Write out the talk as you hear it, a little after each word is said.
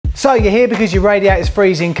So you're here because your radiator's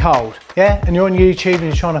freezing cold, yeah? And you're on YouTube and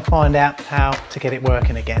you're trying to find out how to get it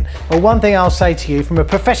working again. Well, one thing I'll say to you from a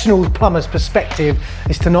professional plumber's perspective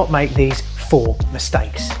is to not make these 4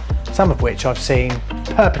 mistakes, some of which I've seen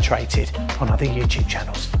perpetrated on other YouTube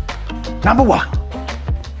channels. Number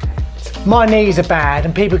 1. My knees are bad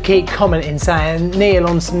and people keep commenting saying kneel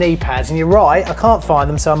on some knee pads, and you're right, I can't find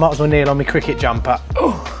them, so I might as well kneel on my cricket jumper.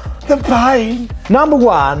 Oh, the pain. Number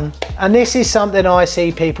 1, and this is something I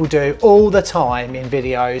see people do all the time in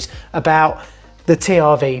videos about the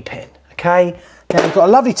TRV pin, okay? Now we've got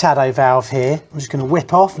a lovely Tado valve here, I'm just going to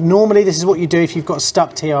whip off. Normally this is what you do if you've got a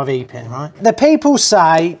stuck TRV pin, right? The people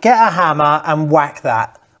say get a hammer and whack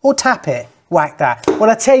that, or tap it. Whack that. Well,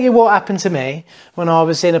 I tell you what happened to me when I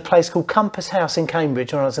was in a place called Compass House in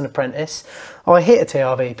Cambridge when I was an apprentice. I hit a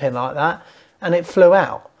TRV pin like that and it flew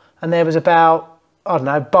out. And there was about, I don't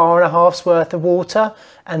know, 1.5 bars worth of water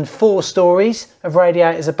and 4 stories of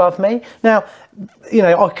radiators above me. Now, you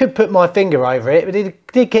know, I could put my finger over it, but it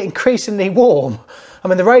did get increasingly warm. I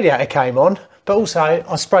mean, the radiator came on, but also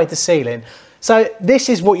I sprayed the ceiling. So this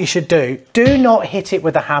is what you should do. Do not hit it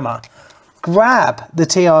with a hammer. Grab the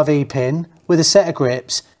TRV pin with a set of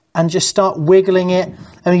grips and just start wiggling it.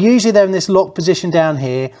 And usually they're in this locked position down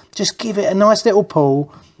here. Just give it a nice little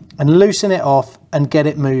pull and loosen it off and get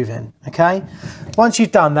it moving, okay? Once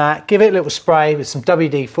you've done that, give it a little spray with some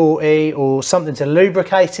WD-40 or something to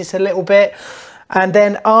lubricate it a little bit. And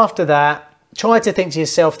then after that, try to think to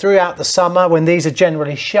yourself throughout the summer when these are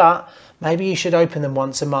generally shut, maybe you should open them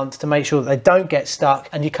once a month to make sure that they don't get stuck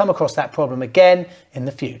and you come across that problem again in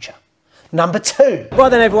the future. Number 2. Right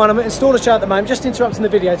then everyone, I'm at Installer Show at the moment, just interrupting the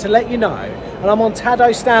video to let you know, and I'm on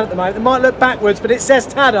Tado's stand at the moment. It might look backwards, but it says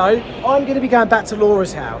Tado. I'm going to be going back to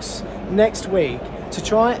Laura's house next week to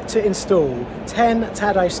try to install 10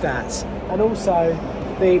 Tado stats and also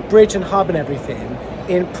the bridge and hub and everything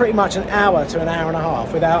in pretty much an hour to an hour and a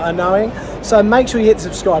half without her knowing. So make sure you hit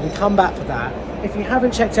subscribe and come back for that. If you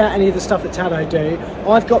haven't checked out any of the stuff that Tado do,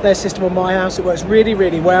 I've got their system on my house. It works really,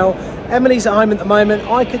 really well. Emily's at home at the moment.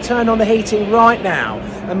 I could turn on the heating right now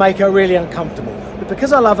and make her really uncomfortable. But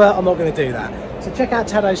because I love her, I'm not going to do that. So check out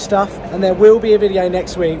Tado's stuff, and there will be a video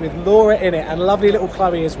next week with Laura in it and lovely little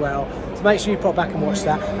Chloe as well. So make sure you pop back and watch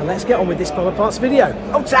that, and let's get on with this plumber parts video.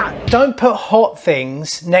 Oh, don't put hot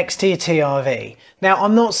things next to your TRV. Now,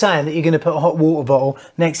 I'm not saying that you're going to put a hot water bottle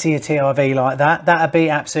next to your TRV like that. That'd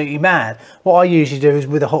be absolutely mad. What I usually do is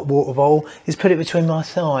with a hot water bottle is put it between my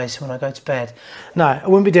thighs when I go to bed. No, I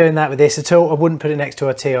wouldn't be doing that with this at all. I wouldn't put it next to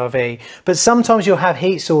a TRV. But sometimes you'll have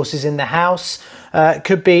heat sources in the house. It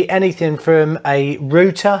could be anything from a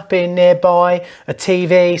router being nearby, a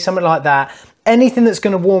TV, something like that. Anything that's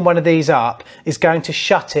going to warm one of these up is going to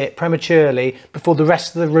shut it prematurely before the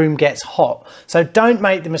rest of the room gets hot. So don't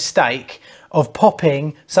make the mistake of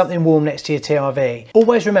popping something warm next to your TRV.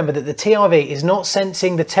 Always remember that the TRV is not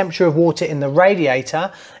sensing the temperature of water in the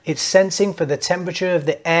radiator, it's sensing for the temperature of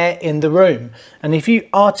the air in the room. And if you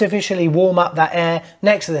artificially warm up that air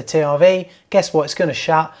next to the TRV, guess what? It's going to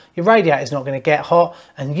shut, your radiator is not going to get hot,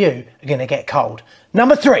 and you are going to get cold.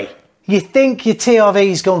 Number 3. You think your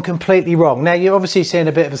TRV's gone completely wrong. Now you're obviously seeing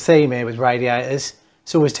a bit of a theme here with radiators.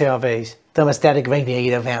 It's always TRVs, thermostatic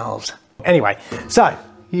radiator valves. Anyway, so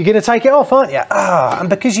you're going to take it off, aren't you? And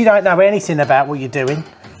because you don't know anything about what you're doing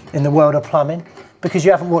in the world of plumbing, because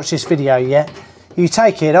you haven't watched this video yet, you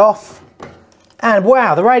take it off and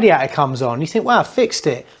wow, the radiator comes on. You think, wow, I fixed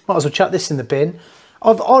it. Might as well chuck this in the bin.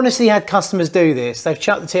 I've honestly had customers do this. They've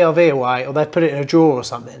chucked the TRV away or they've put it in a drawer or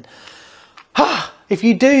something. If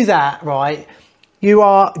you do that, right, you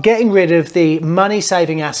are getting rid of the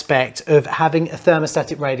money-saving aspect of having a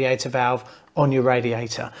thermostatic radiator valve on your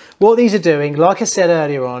radiator. What these are doing, like I said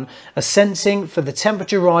earlier on, are sensing for the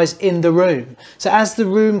temperature rise in the room. So as the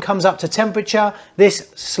room comes up to temperature, this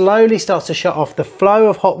slowly starts to shut off the flow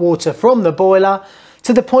of hot water from the boiler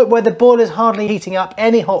to the point where the boiler is hardly heating up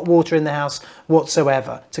any hot water in the house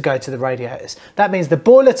whatsoever to go to the radiators. That means the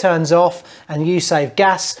boiler turns off and you save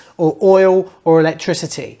gas or oil or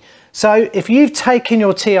electricity. So if you've taken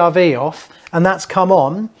your TRV off and that's come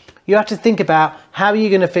on, you have to think about how are you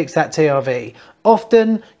going to fix that TRV.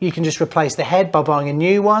 Often you can just replace the head by buying a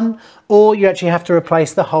new one, or you actually have to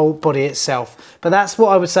replace the whole body itself. But that's what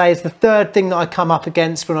I would say is the third thing that I come up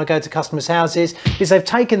against when I go to customers' houses is they've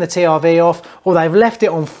taken the TRV off, or they've left it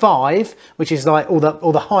on 5, which is like all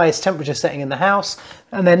the highest temperature setting in the house,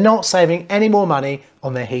 and they're not saving any more money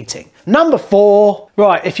on their heating. Number 4,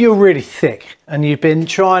 right, if you're really thick and you've been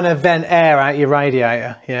trying to vent air out your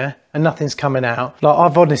radiator, yeah, and nothing's coming out. Like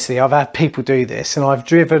I've had people do this, and I've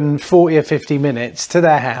driven 40 or 50 minutes to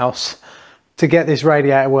their house to get this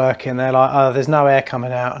radiator working. They're like, oh, there's no air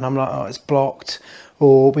coming out. And I'm like, oh, it's blocked.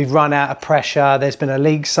 Or we've run out of pressure, there's been a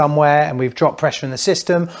leak somewhere and we've dropped pressure in the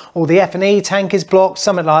system. Or the F&E tank is blocked,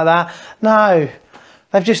 something like that. No,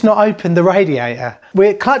 they've just not opened the radiator.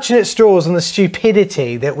 We're clutching at straws on the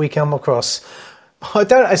stupidity that we come across.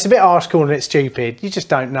 It's a bit harsh calling it stupid. You just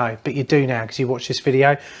don't know, but you do now because you watch this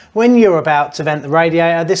video. When you're about to vent the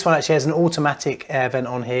radiator, this one actually has an automatic air vent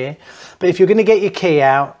on here. But if you're going to get your key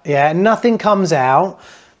out, yeah, and nothing comes out,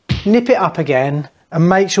 nip it up again and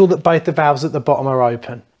make sure that both the valves at the bottom are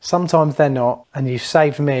open. Sometimes they're not, and you've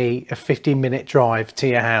saved me a 15-minute drive to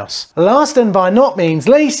your house. Last and by not means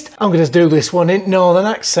least, I'm going to do this one in Northern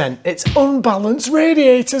accent. It's unbalanced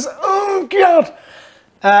radiators. Oh God!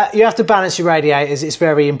 You have to balance your radiators, it's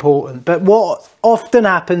very important. But what often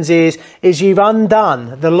happens is you've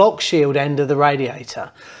undone the lock shield end of the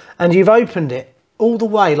radiator and you've opened it all the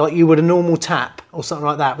way like you would a normal tap or something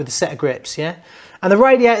like that with a set of grips, yeah? And the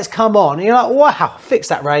radiator's come on and you're like, wow, fix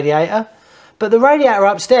that radiator. But the radiator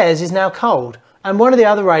upstairs is now cold. And one of the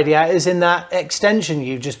other radiators in that extension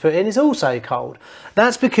you've just put in is also cold.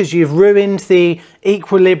 That's because you've ruined the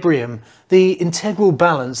equilibrium, the integral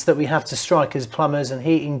balance that we have to strike as plumbers and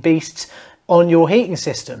heating beasts on your heating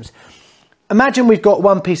systems. Imagine we've got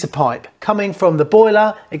one piece of pipe coming from the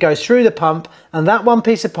boiler, it goes through the pump, and that one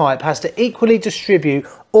piece of pipe has to equally distribute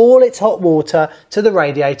all its hot water to the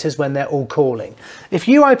radiators when they're all cooling. If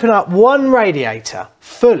you open up one radiator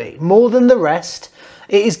fully, more than the rest,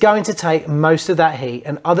 it is going to take most of that heat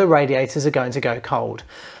and other radiators are going to go cold.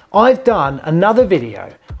 I've done another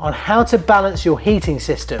video on how to balance your heating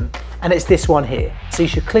system and it's this one here. So you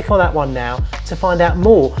should click on that one now to find out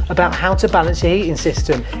more about how to balance your heating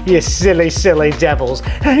system, you silly, silly devils.